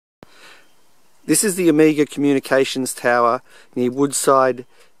This is the Omega Communications Tower near Woodside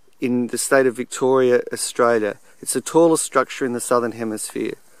in the state of Victoria, Australia. It's the tallest structure in the Southern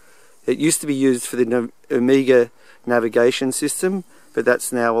Hemisphere. It used to be used for the Omega Navigation System, but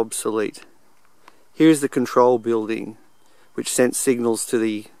that's now obsolete. Here's the control building, which sent signals to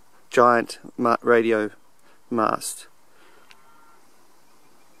the giant radio mast.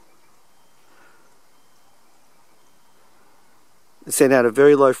 It sent out a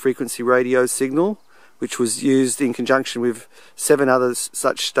very low frequency radio signal, which was used in conjunction with 7 other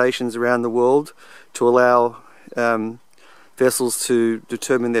such stations around the world to allow vessels to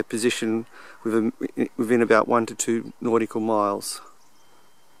determine their position within about 1 to 2 nautical miles.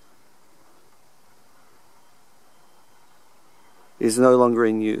 It is no longer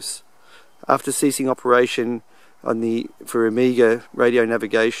in use. After ceasing operation for Omega radio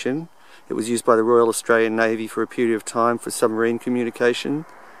navigation, it was used by the Royal Australian Navy for a period of time for submarine communication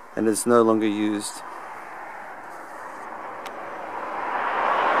and is no longer used.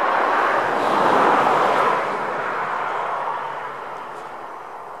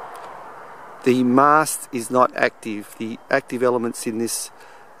 The mast is not active. The active elements in this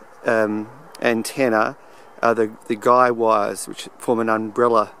antenna are the guy wires, which form an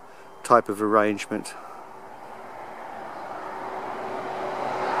umbrella type of arrangement.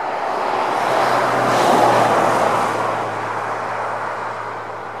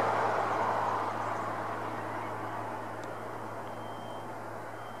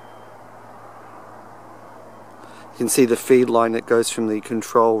 You can see the feed line that goes from the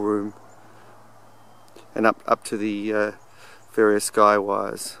control room and up to the various guy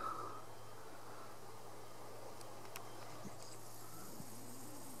wires.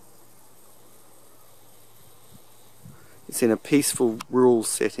 It's in a peaceful rural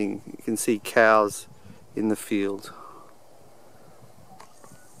setting. You can see cows in the field,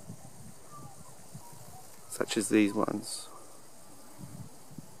 such as these ones.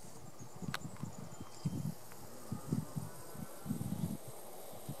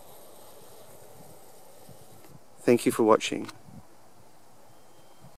 Thank you for watching.